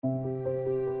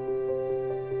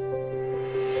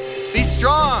Be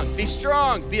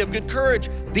strong, be of good courage,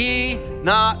 be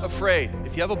not afraid.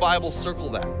 If you have a Bible, circle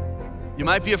that. You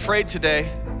might be afraid today,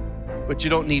 but you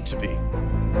don't need to be.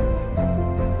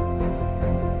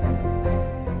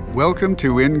 Welcome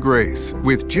to In Grace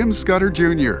with Jim Scudder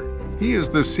Jr. He is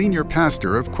the senior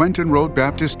pastor of Quentin Road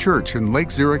Baptist Church in Lake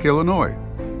Zurich, Illinois,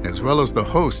 as well as the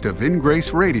host of In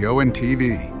Grace Radio and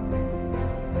TV.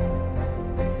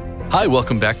 Hi,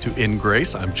 welcome back to In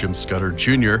Grace. I'm Jim Scudder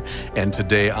Jr., and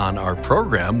today on our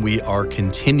program, we are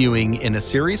continuing in a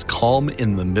series, Calm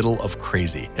in the Middle of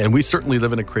Crazy. And we certainly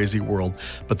live in a crazy world,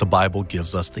 but the Bible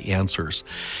gives us the answers.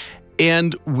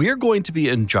 And we're going to be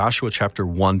in Joshua chapter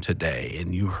 1 today,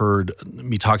 and you heard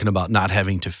me talking about not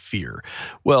having to fear.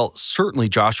 Well, certainly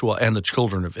Joshua and the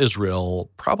children of Israel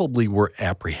probably were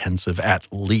apprehensive, at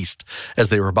least, as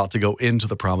they were about to go into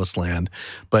the promised land,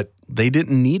 but they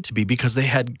didn't need to be because they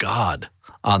had God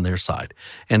on their side.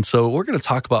 And so we're going to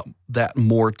talk about that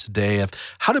more today, of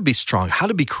how to be strong, how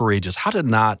to be courageous, how to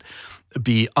not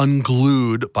be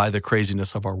unglued by the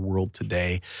craziness of our world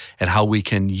today, and how we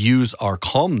can use our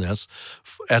calmness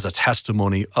as a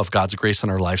testimony of God's grace in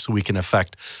our life so we can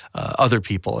affect other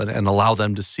people and allow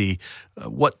them to see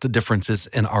what the difference is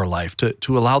in our life,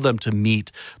 to allow them to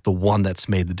meet the one that's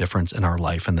made the difference in our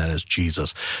life, and that is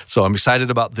Jesus. So I'm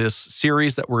excited about this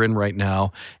series that we're in right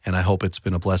now, and I hope it's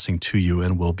been a blessing to you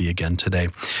and will be again today.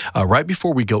 Right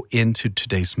before we go into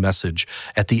today's message,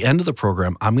 at the end of the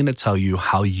program, I'm going to tell you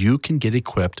how you can get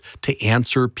equipped to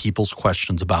answer people's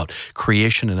questions about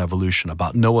creation and evolution,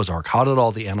 about Noah's Ark. How did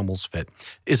all the animals fit?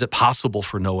 Is it possible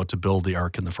for Noah to build the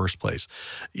ark in the first place?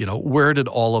 You know, where did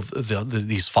all of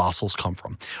these fossils come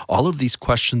from? All of these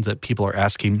questions that people are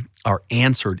asking are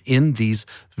answered in these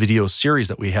video series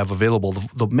that we have available.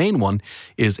 The main one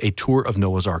is a tour of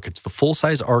Noah's Ark. It's the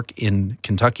full-size ark in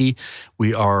Kentucky.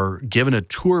 We are given a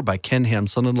tour by Ken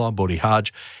Ham's son-in-law, Bodie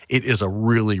Hodge. It is a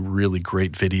really, really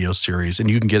great video series, and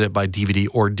you can get it by DVD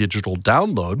or digital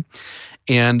download,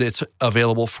 and it's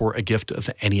available for a gift of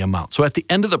any amount. So at the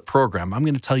end of the program, I'm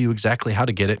going to tell you exactly how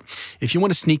to get it. If you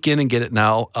want to sneak in and get it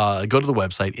now, go to the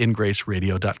website,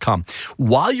 ingraceradio.com.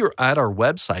 While you're at our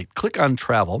website, click on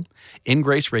Travel,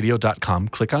 ingraceradio.com,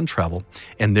 click on Travel,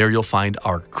 and there you'll find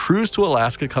our cruise to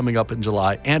Alaska coming up in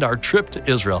July and our trip to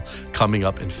Israel coming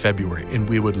up in February, and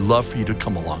we would love for you to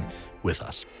come along with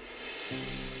us.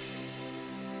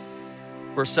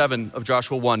 Verse 7 of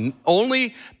Joshua 1,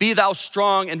 only be thou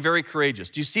strong and very courageous.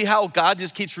 Do you see how God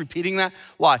just keeps repeating that?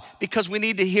 Why? Because we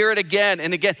need to hear it again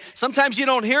and again. Sometimes you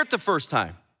don't hear it the first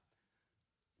time.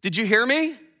 Did you hear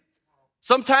me?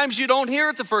 Sometimes you don't hear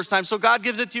it the first time, so God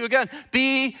gives it to you again.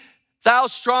 Be thou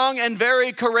strong and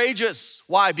very courageous.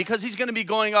 Why? Because he's going to be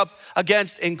going up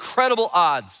against incredible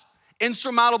odds,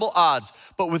 insurmountable odds.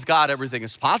 But with God, everything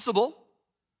is possible.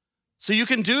 So you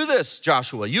can do this,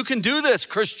 Joshua. You can do this,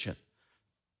 Christian.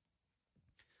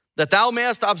 That thou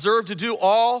mayest observe to do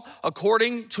all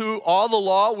according to all the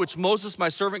law which Moses my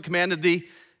servant commanded thee.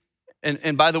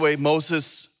 And by the way,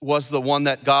 Moses was the one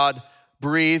that God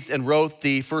breathed and wrote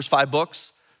the first 5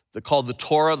 books. They're called the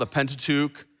Torah, the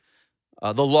Pentateuch,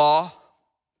 the law.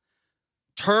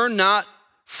 Turn not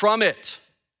from it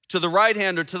to the right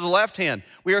hand or to the left hand.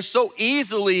 We are so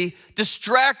easily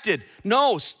distracted.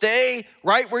 No, stay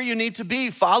right where you need to be.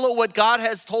 Follow what God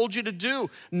has told you to do.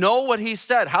 Know what he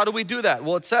said. How do we do that?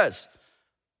 Well, it says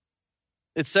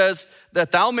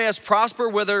that thou mayest prosper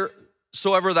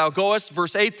whithersoever thou goest.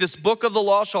 Verse 8, this book of the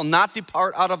law shall not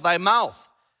depart out of thy mouth,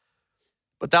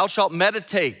 but thou shalt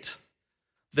meditate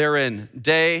therein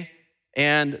day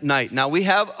and night. Now we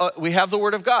have the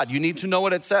word of God. You need to know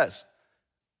what it says.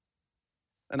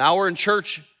 An hour in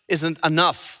church isn't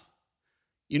enough.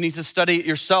 You need to study it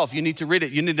yourself. You need to read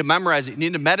it. You need to memorize it. You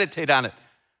need to meditate on it.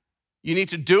 You need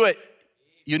to do it.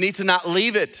 You need to not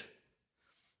leave it.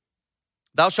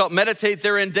 Thou shalt meditate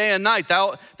therein day and night.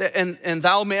 And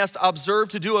thou mayest observe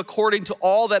to do according to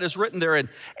all that is written therein.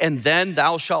 And then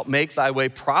thou shalt make thy way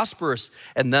prosperous,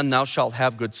 and then thou shalt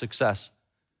have good success.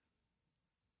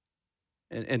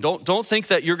 And don't think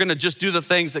that you're going to just do the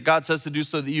things that God says to do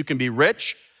so that you can be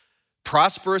rich,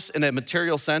 prosperous in a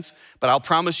material sense, but I'll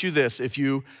promise you this, if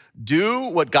you do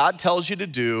what God tells you to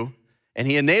do, and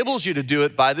he enables you to do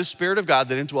it by the Spirit of God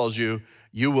that indwells you,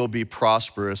 you will be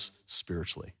prosperous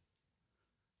spiritually.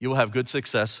 You will have good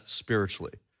success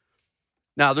spiritually.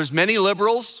 Now, there's many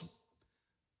liberals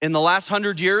in the last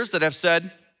 100 years that have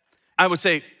said, I would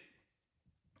say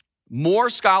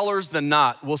more scholars than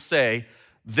not will say,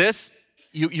 this,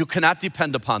 you cannot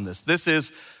depend upon this. This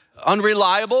is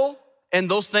unreliable, and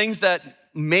those things that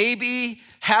maybe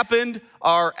happened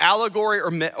are allegory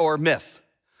or myth.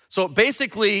 So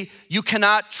basically, you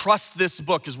cannot trust this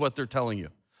book is what they're telling you.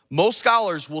 Most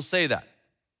scholars will say that,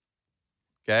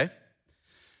 okay?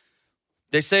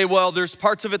 They say, well, there's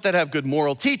parts of it that have good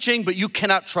moral teaching, but you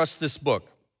cannot trust this book.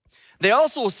 They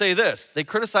also will say this. They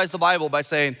criticize the Bible by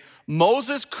saying,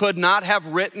 Moses could not have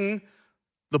written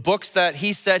the books that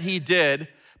he said he did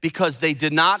because they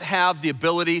did not have the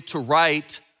ability to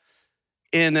write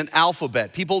in an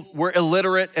alphabet. People were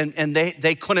illiterate and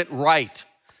they couldn't write.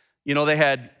 You know, they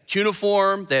had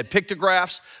cuneiform, they had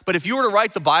pictographs, but if you were to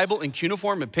write the Bible in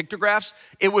cuneiform and pictographs,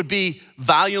 it would be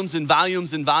volumes and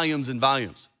volumes and volumes and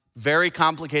volumes. Very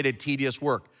complicated, tedious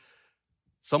work.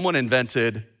 Someone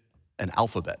invented an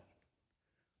alphabet.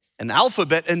 An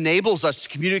alphabet enables us to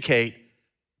communicate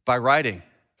by writing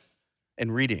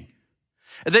and reading.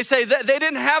 And they say that they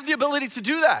didn't have the ability to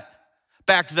do that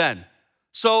back then.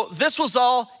 So this was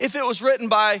all, if it was written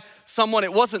by someone,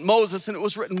 it wasn't Moses, and it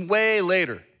was written way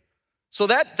later. So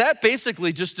that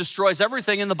basically just destroys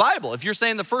everything in the Bible. If you're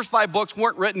saying the first 5 books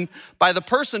weren't written by the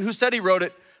person who said he wrote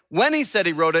it, when he said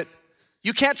he wrote it,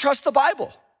 you can't trust the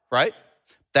Bible, right?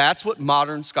 That's what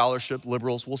modern scholarship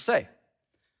liberals will say.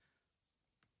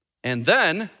 And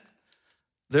then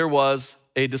there was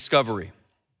a discovery.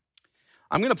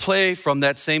 I'm gonna play from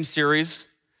that same series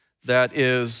that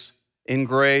is In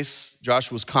Grace,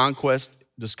 Joshua's Conquest,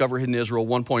 Discover Hidden Israel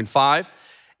 1.5.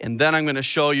 And then I'm gonna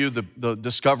show you the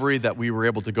discovery that we were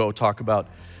able to go talk about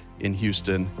in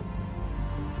Houston.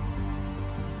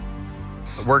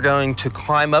 We're going to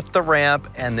climb up the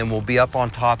ramp and then we'll be up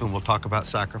on top and we'll talk about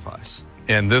sacrifice.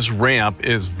 And this ramp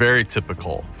is very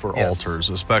typical for Yes. altars,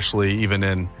 especially even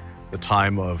in the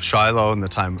time of Shiloh and the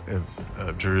time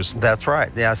of Jerusalem. That's right.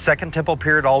 Yeah, Second Temple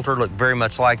period altar looked very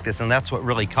much like this, and that's what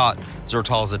really caught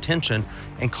Zertal's attention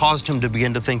and caused him to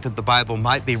begin to think that the Bible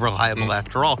might be reliable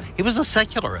after all. He was a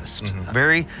secularist, a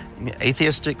very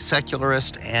atheistic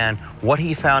secularist, and what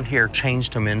he found here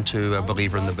changed him into a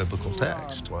believer in the biblical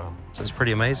text. Wow. So it's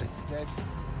pretty amazing.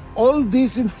 All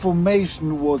this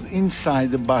information was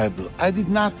inside the Bible. I did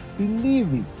not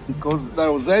believe it because I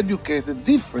was educated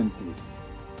differently.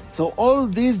 So all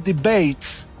these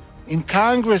debates in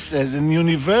congresses and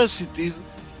universities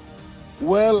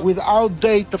were without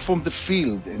data from the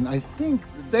field. And I think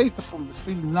the data from the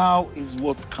field now is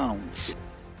what counts.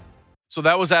 So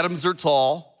that was Adam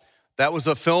Zertal. That was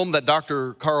a film that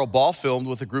Dr. Carl Ball filmed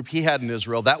with a group he had in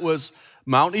Israel. That was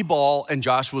Mount Ebal and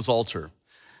Joshua's altar.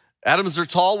 Adam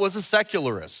Zertal was a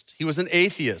secularist. He was an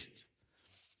atheist.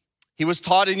 He was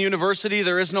taught in university,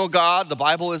 there is no God, the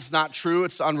Bible is not true,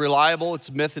 it's unreliable,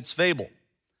 it's myth, it's fable.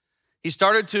 He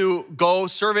started to go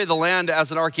survey the land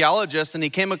as an archaeologist, and he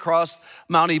came across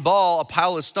Mount Ebal, a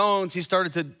pile of stones. He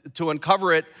started to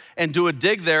uncover it and do a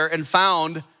dig there and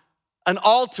found an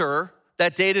altar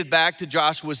that dated back to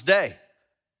Joshua's day.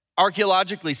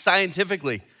 Archaeologically,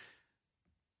 scientifically,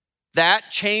 that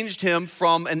changed him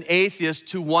from an atheist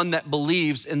to one that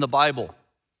believes in the Bible.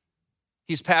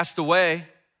 He's passed away.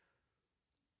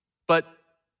 But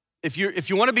if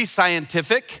you want to be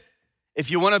scientific, if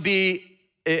you want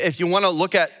to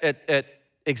look at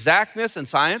exactness and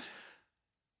science,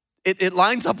 it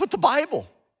lines up with the Bible,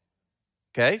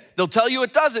 okay? They'll tell you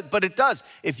it doesn't, but it does.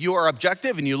 If you are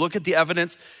objective and you look at the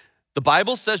evidence, the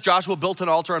Bible says Joshua built an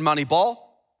altar on Mount Ebal,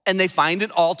 and they find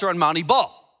an altar on Mount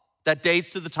Ebal that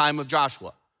dates to the time of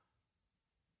Joshua.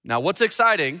 Now, what's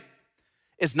exciting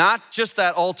is not just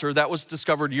that altar that was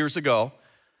discovered years ago,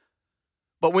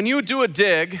 but when you do a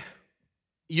dig,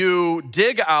 you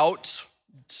dig out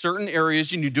certain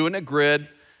areas and you do it in a grid,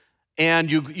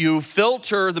 and you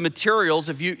filter the materials.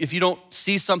 If you don't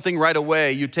see something right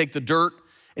away, you take the dirt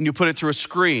and you put it through a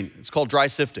screen. It's called dry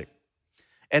sifting.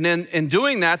 And then in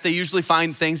doing that, they usually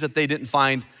find things that they didn't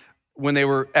find when they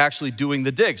were actually doing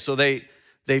the dig. So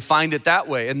they find it that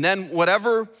way. And then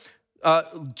whatever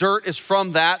dirt is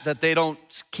from that they don't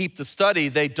keep to study,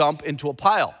 they dump into a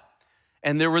pile.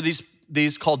 And there were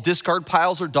these called discard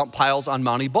piles or dump piles on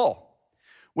Mount Ebal.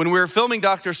 When we were filming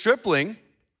Dr. Stripling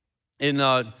in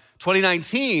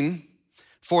 2019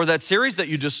 for that series that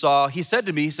you just saw, he said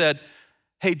to me,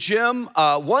 hey, Jim,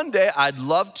 one day I'd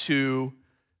love to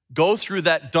go through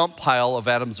that dump pile of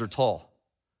Adam Zertal.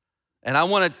 And I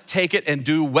want to take it and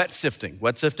do wet sifting.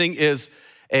 Wet sifting is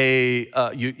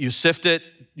you sift it,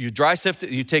 you dry sift it,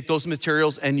 you take those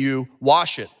materials and you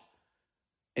wash it.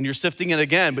 And you're sifting it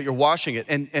again, but you're washing it.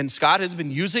 And Scott has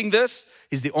been using this.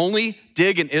 He's the only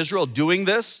dig in Israel doing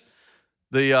this.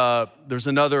 There's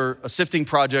a sifting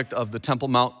project of the Temple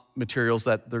Mount materials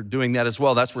that they're doing that as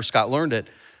well. That's where Scott learned it.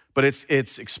 But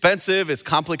it's expensive, it's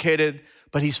complicated,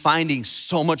 but he's finding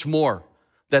so much more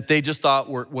that they just thought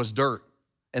was dirt.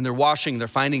 And they're washing, they're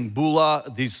finding bula,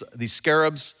 these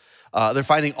scarabs. They're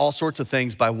finding all sorts of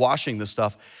things by washing this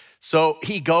stuff. So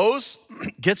he goes,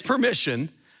 gets permission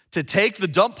to take the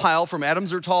dump pile from Adam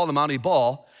Zertal and the Mount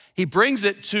Ebal. He brings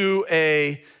it to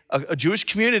a Jewish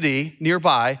community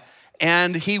nearby,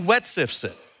 and he wet sifts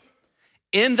it.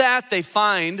 In that, they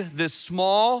find this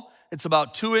small, it's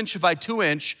about 2 inch by 2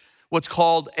 inch, what's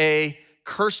called a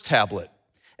curse tablet.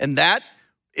 And that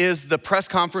is the press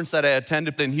conference that I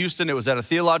attended in Houston. It was at a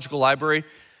theological library,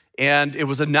 and it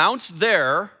was announced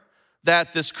there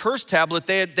that this curse tablet,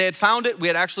 they had found it. We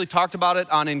had actually talked about it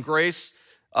on In Grace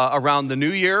around the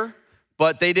new year,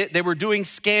 but they were doing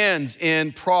scans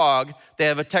in Prague. They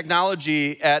have a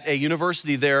technology at a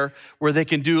university there where they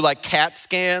can do like CAT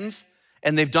scans,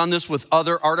 and they've done this with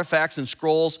other artifacts and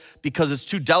scrolls because it's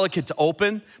too delicate to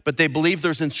open, but they believe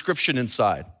there's inscription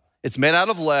inside. It's made out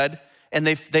of lead, and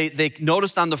they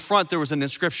noticed on the front there was an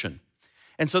inscription.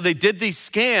 And so they did these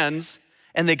scans,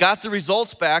 and they got the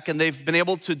results back, and they've been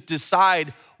able to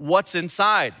decide what's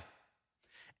inside.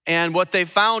 And what they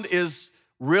found is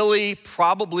really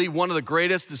probably one of the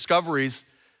greatest discoveries,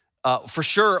 for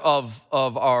sure, of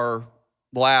our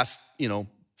last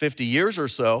 50 years or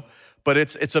so. But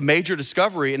it's a major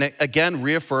discovery, and it again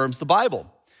reaffirms the Bible.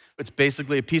 It's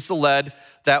basically a piece of lead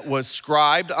that was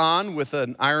scribed on with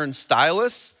an iron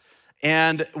stylus.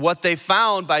 And what they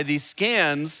found by these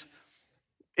scans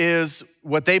is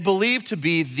what they believe to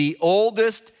be the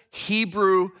oldest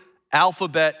Hebrew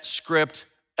alphabet script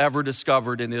ever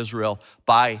discovered in Israel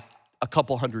by a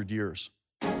couple hundred years.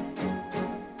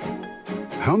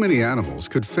 How many animals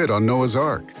could fit on Noah's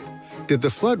Ark? Did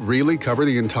the flood really cover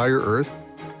the entire earth?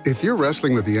 If you're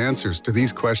wrestling with the answers to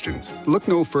these questions, look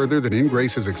no further than In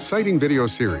Grace's exciting video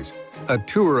series, A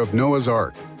Tour of Noah's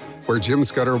Ark, where Jim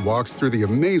Scudder walks through the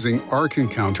amazing Ark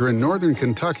encounter in northern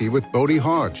Kentucky with Bodie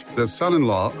Hodge, the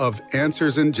son-in-law of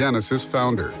Answers in Genesis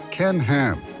founder, Ken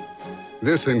Ham.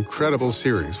 This incredible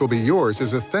series will be yours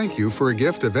as a thank you for a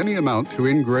gift of any amount to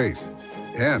In Grace.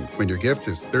 And when your gift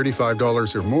is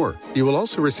 $35 or more, you will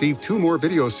also receive 2 more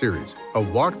video series, A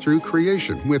Walk Through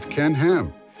Creation with Ken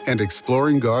Ham, and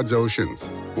Exploring God's Oceans.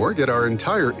 Or get our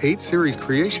entire 8-series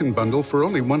creation bundle for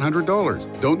only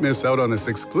 $100. Don't miss out on this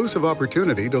exclusive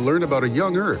opportunity to learn about a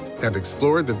young earth and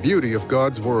explore the beauty of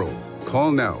God's world.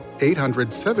 Call now,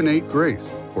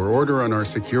 800-78-GRACE, or order on our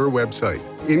secure website,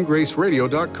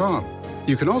 ingraceradio.com.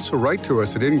 You can also write to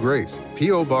us at In Grace,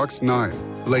 P.O. Box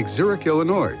 9, Lake Zurich,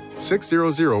 Illinois,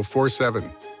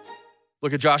 60047.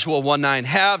 Look at Joshua 1:9.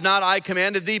 Have not I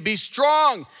commanded thee, be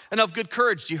strong and of good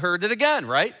courage. You heard it again,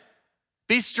 right?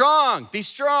 Be strong,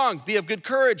 be of good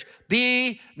courage.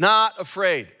 Be not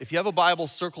afraid. If you have a Bible,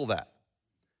 circle that.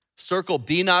 Circle,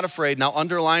 be not afraid. Now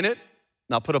underline it.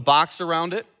 Now put a box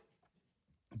around it.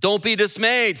 Don't be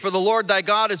dismayed, for the Lord thy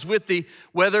God is with thee,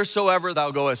 whithersoever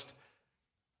thou goest.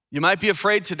 You might be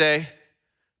afraid today,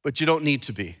 but you don't need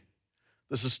to be.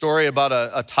 This is a story about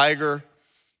a tiger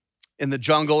in the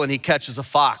jungle, and he catches a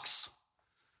fox.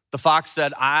 The fox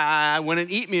said, I wouldn't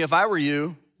eat me if I were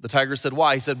you. The tiger said,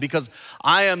 why? He said, because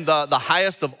I am the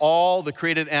highest of all the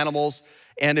created animals,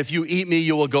 and if you eat me,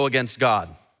 you will go against God.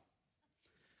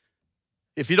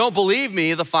 If you don't believe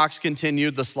me, the fox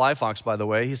continued, the sly fox, by the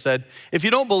way, he said, if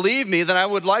you don't believe me, then I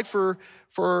would like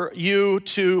for you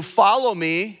to follow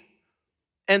me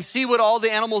and see what all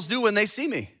the animals do when they see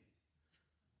me.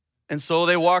 And so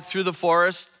they walked through the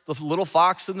forest, the little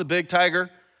fox and the big tiger,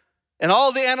 and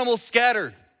all the animals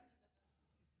scattered.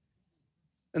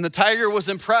 And the tiger was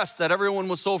impressed that everyone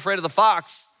was so afraid of the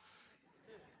fox.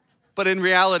 But in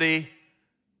reality,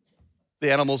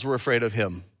 the animals were afraid of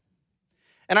him.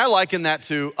 And I liken that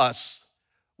to us.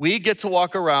 We get to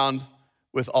walk around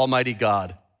with Almighty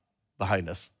God behind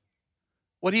us.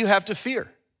 What do you have to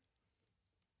fear?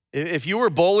 If you were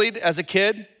bullied as a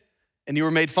kid, and you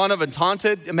were made fun of and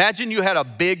taunted, imagine you had a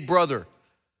big brother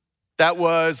that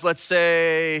was, let's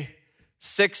say,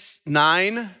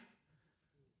 6'9",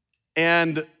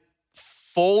 and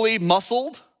fully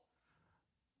muscled,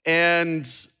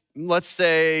 and let's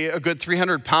say a good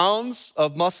 300 pounds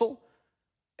of muscle,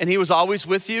 and he was always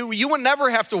with you. You would never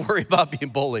have to worry about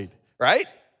being bullied, right?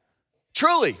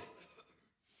 Truly.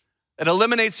 It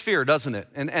eliminates fear, doesn't it?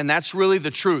 And that's really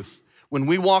the truth. When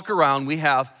we walk around, we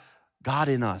have God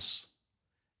in us,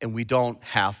 and we don't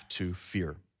have to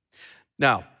fear.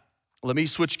 Now, let me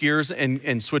switch gears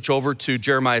and switch over to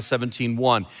Jeremiah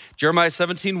 17:1. Jeremiah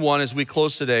 17:1, as we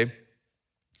close today,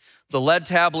 the lead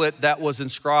tablet that was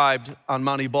inscribed on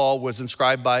Mount Ebal was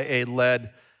inscribed by a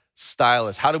lead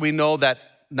stylus. How do we know that,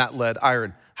 not lead,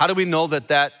 iron. How do we know that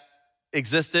that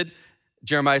existed?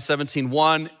 Jeremiah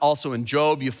 17:1, also in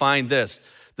Job, you find this.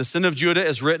 The sin of Judah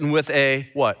is written with a,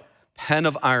 what? Pen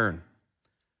of iron,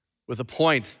 with a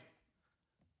point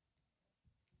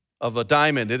of a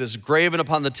diamond. It is graven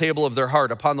upon the table of their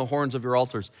heart, upon the horns of your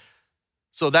altars.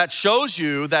 So that shows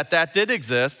you that that did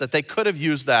exist, that they could have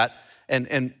used that,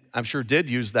 and I'm sure did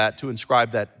use that to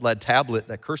inscribe that lead tablet,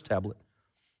 that curse tablet.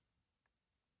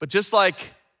 But just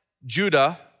like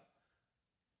Judah,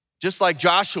 just like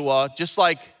Joshua, just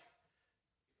like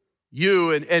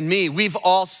you and me, we've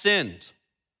all sinned.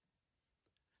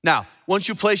 Now, once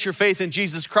you place your faith in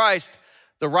Jesus Christ,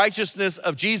 the righteousness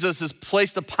of Jesus is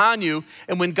placed upon you,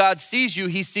 and when God sees you,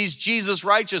 he sees Jesus'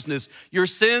 righteousness. Your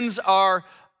sins are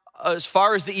as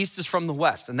far as the east is from the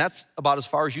west, and that's about as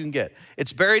far as you can get.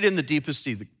 It's buried in the deepest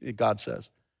sea, God says.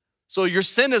 So your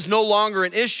sin is no longer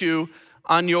an issue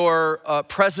on your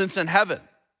presence in heaven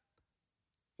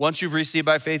once you've received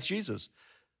by faith Jesus.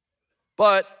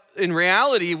 But in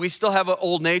reality, we still have an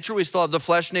old nature. We still have the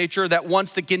flesh nature that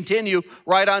wants to continue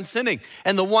right on sinning.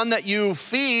 And the one that you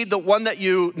feed, the one that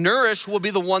you nourish will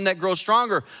be the one that grows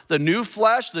stronger. The new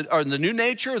flesh, or the new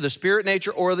nature, the spirit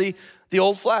nature, or the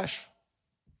old flesh.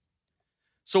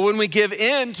 So when we give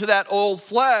in to that old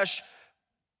flesh,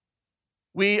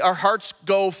 our hearts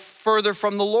go further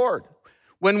from the Lord.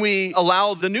 When we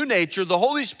allow the new nature, the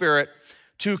Holy Spirit,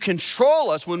 to control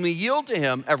us, when we yield to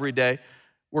him every day,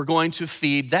 we're going to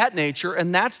feed that nature,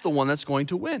 and that's the one that's going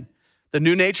to win. The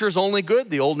new nature is only good.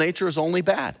 The old nature is only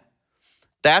bad.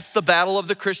 That's the battle of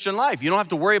the Christian life. You don't have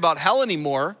to worry about hell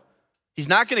anymore. He's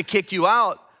not going to kick you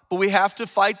out, but we have to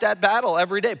fight that battle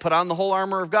every day. Put on the whole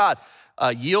armor of God.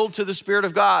 Yield to the Spirit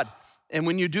of God. And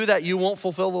when you do that, you won't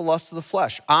fulfill the lust of the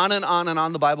flesh. On and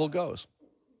on the Bible goes.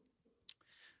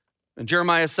 In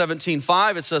Jeremiah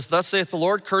 17:5, it says, "Thus saith the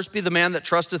Lord, cursed be the man that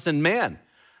trusteth in man."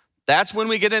 That's when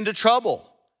we get into trouble.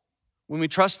 When we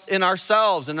trust in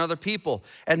ourselves and other people,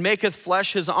 and maketh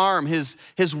flesh his arm, his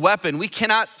weapon. We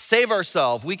cannot save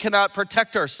ourselves. We cannot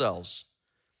protect ourselves.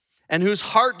 And whose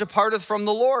heart departeth from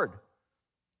the Lord.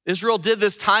 Israel did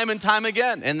this time and time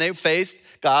again, and they faced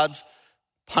God's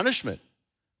punishment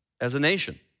as a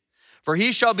nation. For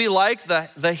he shall be like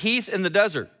the heath in the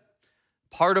desert.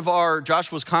 Part of our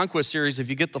Joshua's Conquest series, if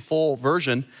you get the full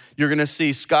version, you're gonna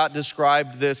see Scott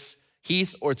described this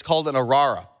heath, or it's called an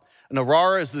arara. An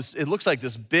arara is this, it looks like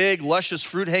this big, luscious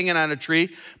fruit hanging on a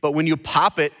tree, but when you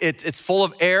pop it, it's full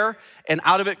of air, and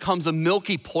out of it comes a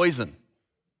milky poison.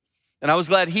 And I was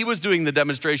glad he was doing the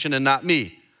demonstration and not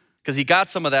me, because he got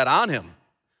some of that on him.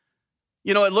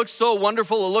 You know, it looks so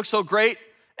wonderful, it looks so great,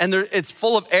 and it's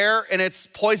full of air, and it's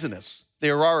poisonous, the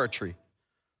arara tree.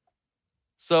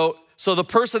 So the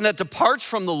person that departs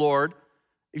from the Lord,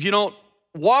 if you don't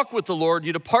walk with the Lord,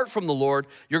 you depart from the Lord,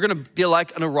 you're gonna be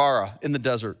like an arara in the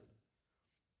desert.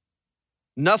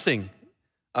 Nothing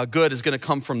good is gonna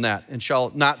come from that, and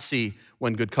shall not see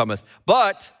when good cometh,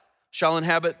 but shall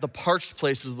inhabit the parched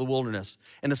places of the wilderness,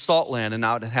 and a salt land and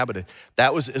not inhabited.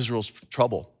 That was Israel's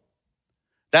trouble.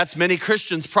 That's many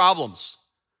Christians' problems.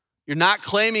 You're not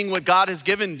claiming what God has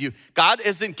given you. God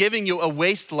isn't giving you a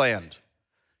wasteland.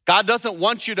 God doesn't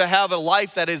want you to have a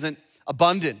life that isn't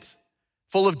abundant,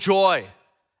 full of joy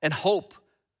and hope.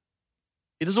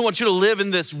 He doesn't want you to live in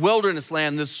this wilderness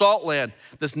land, this salt land,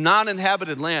 this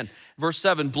non-inhabited land. Verse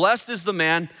 7, blessed is the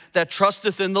man that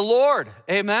trusteth in the Lord.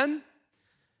 Amen?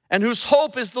 And whose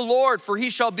hope is the Lord, for he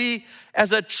shall be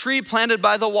as a tree planted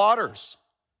by the waters.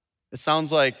 It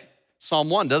sounds like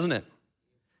Psalm 1, doesn't it?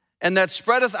 And that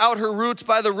spreadeth out her roots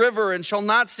by the river, and shall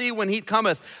not see when heat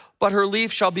cometh, but her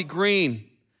leaf shall be green,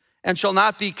 and shall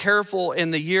not be careful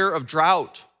in the year of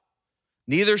drought,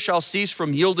 neither shall cease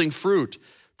from yielding fruit.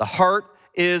 The heart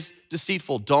is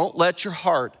deceitful. Don't let your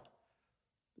heart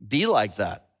be like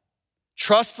that.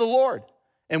 Trust the Lord.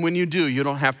 And when you do, you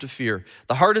don't have to fear.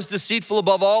 The heart is deceitful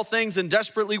above all things and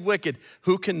desperately wicked.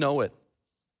 Who can know it?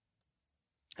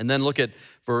 And then look at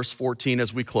verse 14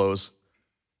 as we close.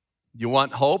 You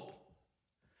want hope?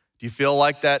 Do you feel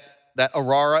like that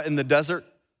arara in the desert?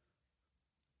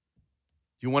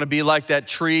 You want to be like that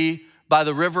tree by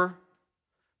the river?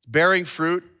 It's bearing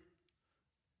fruit,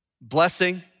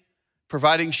 blessing,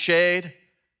 providing shade,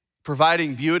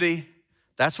 providing beauty.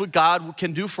 That's what God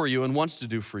can do for you and wants to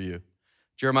do for you.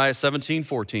 Jeremiah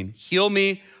 17:14. Heal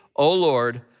me, O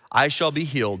Lord, I shall be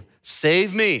healed.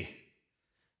 Save me,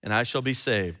 and I shall be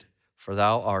saved, for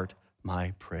thou art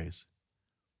my praise.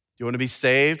 Do you want to be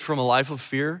saved from a life of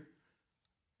fear?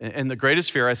 And the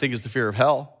greatest fear, I think, is the fear of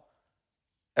hell.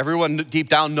 Everyone deep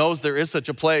down knows there is such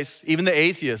a place, even the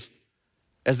atheist.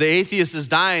 As the atheist is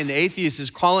dying, the atheist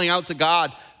is calling out to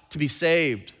God to be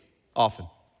saved often.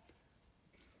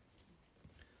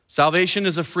 Salvation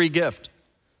is a free gift.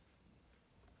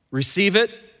 Receive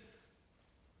it,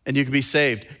 and you can be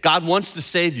saved. God wants to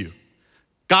save you.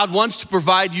 God wants to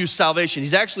provide you salvation.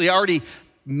 He's actually already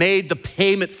made the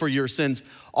payment for your sins.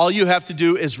 All you have to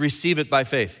do is receive it by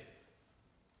faith.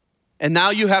 And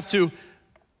now you have to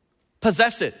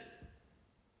possess it.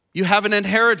 You have an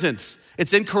inheritance.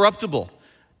 It's incorruptible.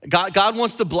 God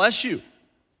wants to bless you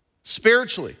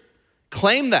spiritually.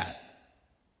 Claim that.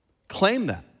 Claim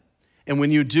that. And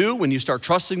when you do, when you start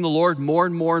trusting the Lord more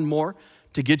and more and more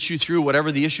to get you through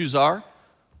whatever the issues are,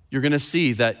 you're going to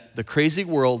see that the crazy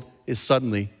world is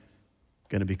suddenly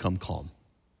going to become calm.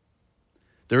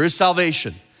 There is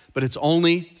salvation, but it's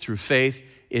only through faith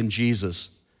in Jesus.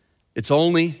 It's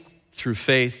only through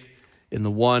faith in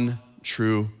the one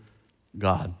true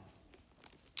God.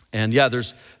 And yeah,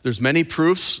 there's many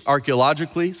proofs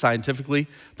archaeologically, scientifically,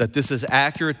 that this is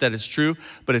accurate, that it's true,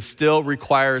 but it still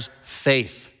requires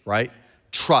faith, right?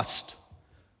 Trust.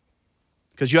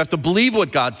 Because you have to believe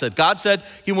what God said. God said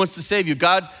he wants to save you.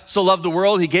 God so loved the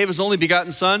world, he gave his only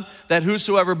begotten son, that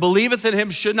whosoever believeth in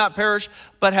him should not perish,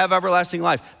 but have everlasting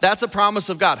life. That's a promise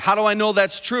of God. How do I know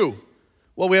that's true?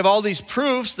 Well, we have all these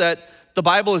proofs that the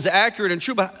Bible is accurate and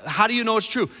true, but how do you know it's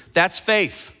true? That's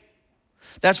faith.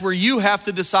 That's where you have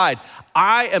to decide,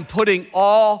 I am putting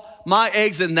all my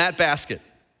eggs in that basket.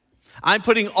 I'm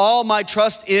putting all my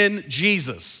trust in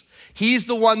Jesus. He's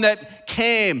the one that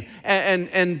came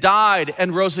and died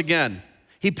and rose again.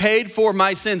 He paid for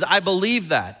my sins. I believe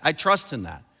that. I trust in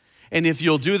that. And if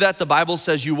you'll do that, the Bible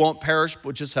says you won't perish,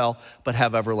 which is hell, but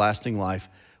have everlasting life,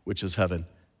 which is heaven.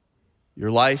 Your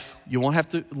life, you won't have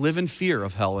to live in fear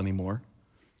of hell anymore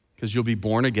because you'll be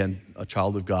born again, a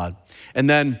child of God. And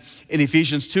then in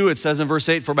Ephesians 2, it says in verse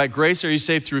 8, for by grace are you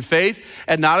saved through faith,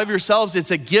 and not of yourselves.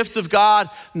 It's a gift of God,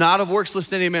 not of works,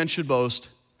 lest any man should boast.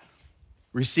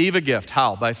 Receive a gift.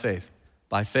 How? By faith.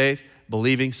 By faith,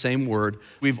 believing, same word.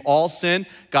 We've all sinned.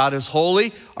 God is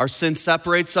holy. Our sin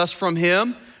separates us from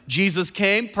him. Jesus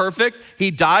came perfect.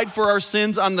 He died for our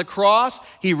sins on the cross.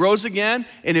 He rose again.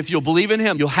 And if you'll believe in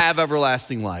him, you'll have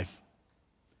everlasting life.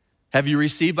 Have you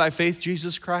received by faith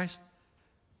Jesus Christ?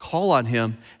 Call on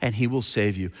him and he will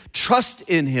save you. Trust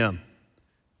in him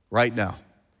right now.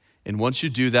 And once you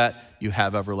do that, you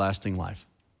have everlasting life.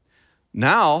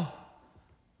 Now,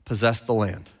 possess the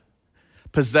land.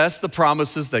 Possess the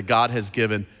promises that God has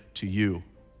given to you.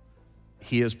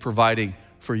 He is providing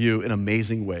for you in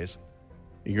amazing ways.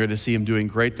 You're going to see him doing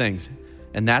great things.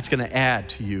 And that's going to add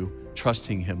to you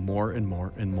trusting him more and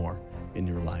more and more in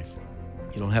your life.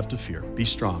 You don't have to fear. Be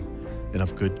strong and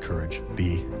of good courage.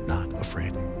 Be not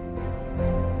afraid.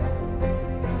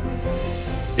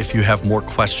 If you have more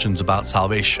questions about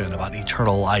salvation, about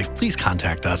eternal life, please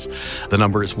contact us. The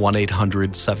number is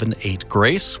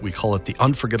 1-800-78-GRACE. We call it the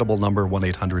unforgettable number,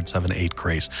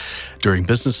 1-800-78-GRACE. During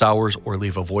business hours, or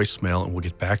leave a voicemail and we'll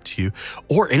get back to you.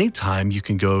 Or anytime you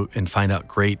can go and find out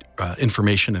great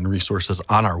information and resources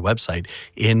on our website,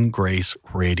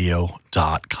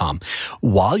 ingraceradio.com.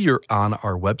 While you're on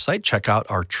our website, check out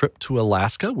our trip to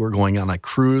Alaska. We're going on a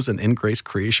cruise, an In Grace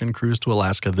Creation cruise to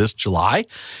Alaska this July,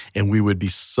 and we would be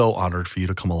so honored for you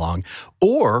to come along.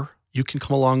 Or you can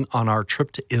come along on our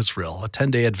trip to Israel, a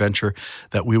 10-day adventure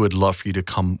that we would love for you to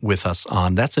come with us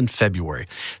on. That's in February.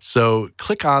 So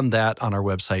click on that on our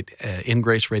website,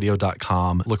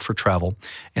 ingraceradio.com. Look for travel,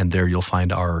 and there you'll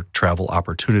find our travel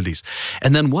opportunities.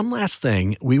 And then one last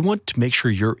thing, we want to make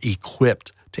sure you're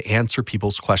equipped to answer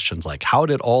people's questions like, how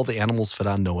did all the animals fit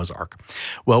on Noah's Ark?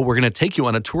 Well, we're going to take you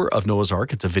on a tour of Noah's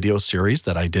Ark. It's a video series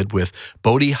that I did with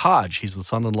Bodie Hodge. He's the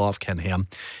son-in-law of Ken Ham.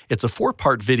 It's a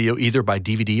 4-part video, either by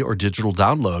DVD or digital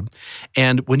download.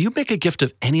 And when you make a gift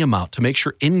of any amount to make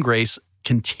sure In Grace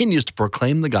continues to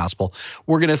proclaim the gospel,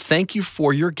 we're going to thank you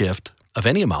for your gift of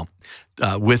any amount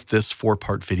with this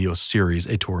 4-part video series,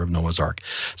 A Tour of Noah's Ark.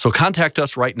 So contact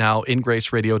us right now,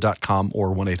 ingraceradio.com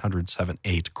or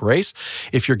 1-800-78-GRACE.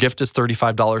 If your gift is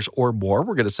 $35 or more,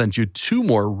 we're going to send you 2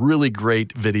 more really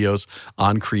great videos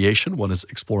on creation. One is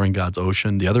Exploring God's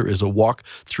Ocean. The other is a walk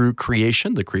through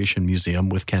creation, the Creation Museum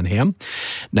with Ken Ham.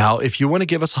 Now, if you want to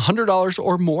give us $100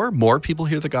 or more people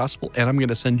hear the gospel, and I'm going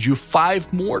to send you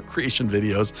 5 more creation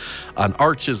videos on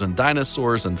arches and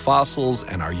dinosaurs and fossils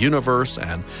and our universe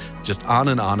and just on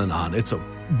and on and on. It's a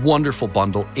wonderful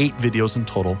bundle, 8 videos in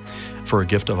total for a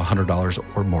gift of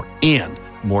 $100 or more. And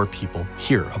more people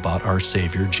hear about our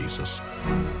Savior, Jesus.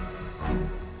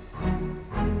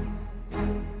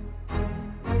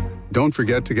 Don't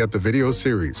forget to get the video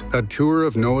series, A Tour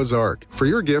of Noah's Ark, for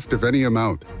your gift of any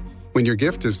amount. When your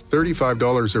gift is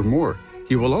 $35 or more,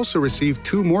 you will also receive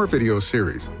 2 more video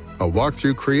series, A Walk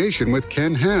Through Creation with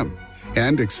Ken Ham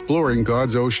and Exploring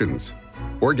God's Oceans.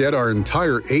 Or get our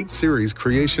entire 8-series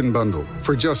creation bundle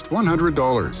for just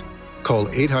 $100. Call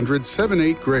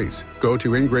 800-78-GRACE. Go to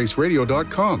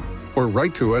ingraceradio.com or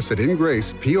write to us at In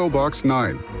Grace, P.O. Box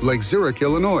 9, Lake Zurich,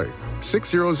 Illinois,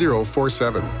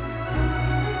 60047.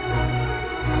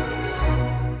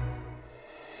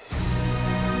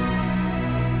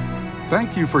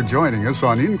 Thank you for joining us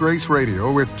on In Grace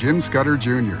Radio with Jim Scudder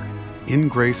Jr. In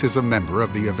Grace is a member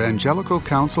of the Evangelical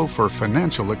Council for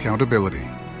Financial Accountability.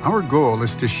 Our goal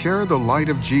is to share the light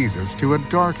of Jesus to a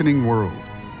darkening world,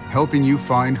 helping you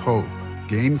find hope,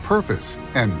 gain purpose,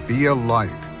 and be a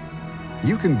light.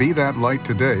 You can be that light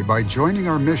today by joining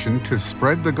our mission to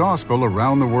spread the gospel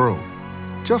around the world.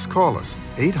 Just call us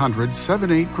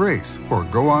 800-78-GRACE or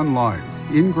go online,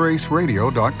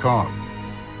 ingraceradio.com.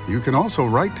 You can also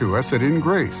write to us at In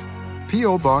Grace,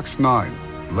 P.O. Box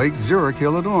 9, Lake Zurich,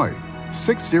 Illinois,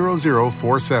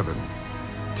 60047.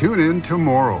 Tune in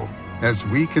tomorrow as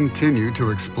we continue to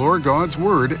explore God's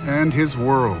Word and His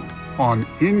world on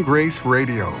In Grace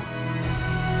Radio.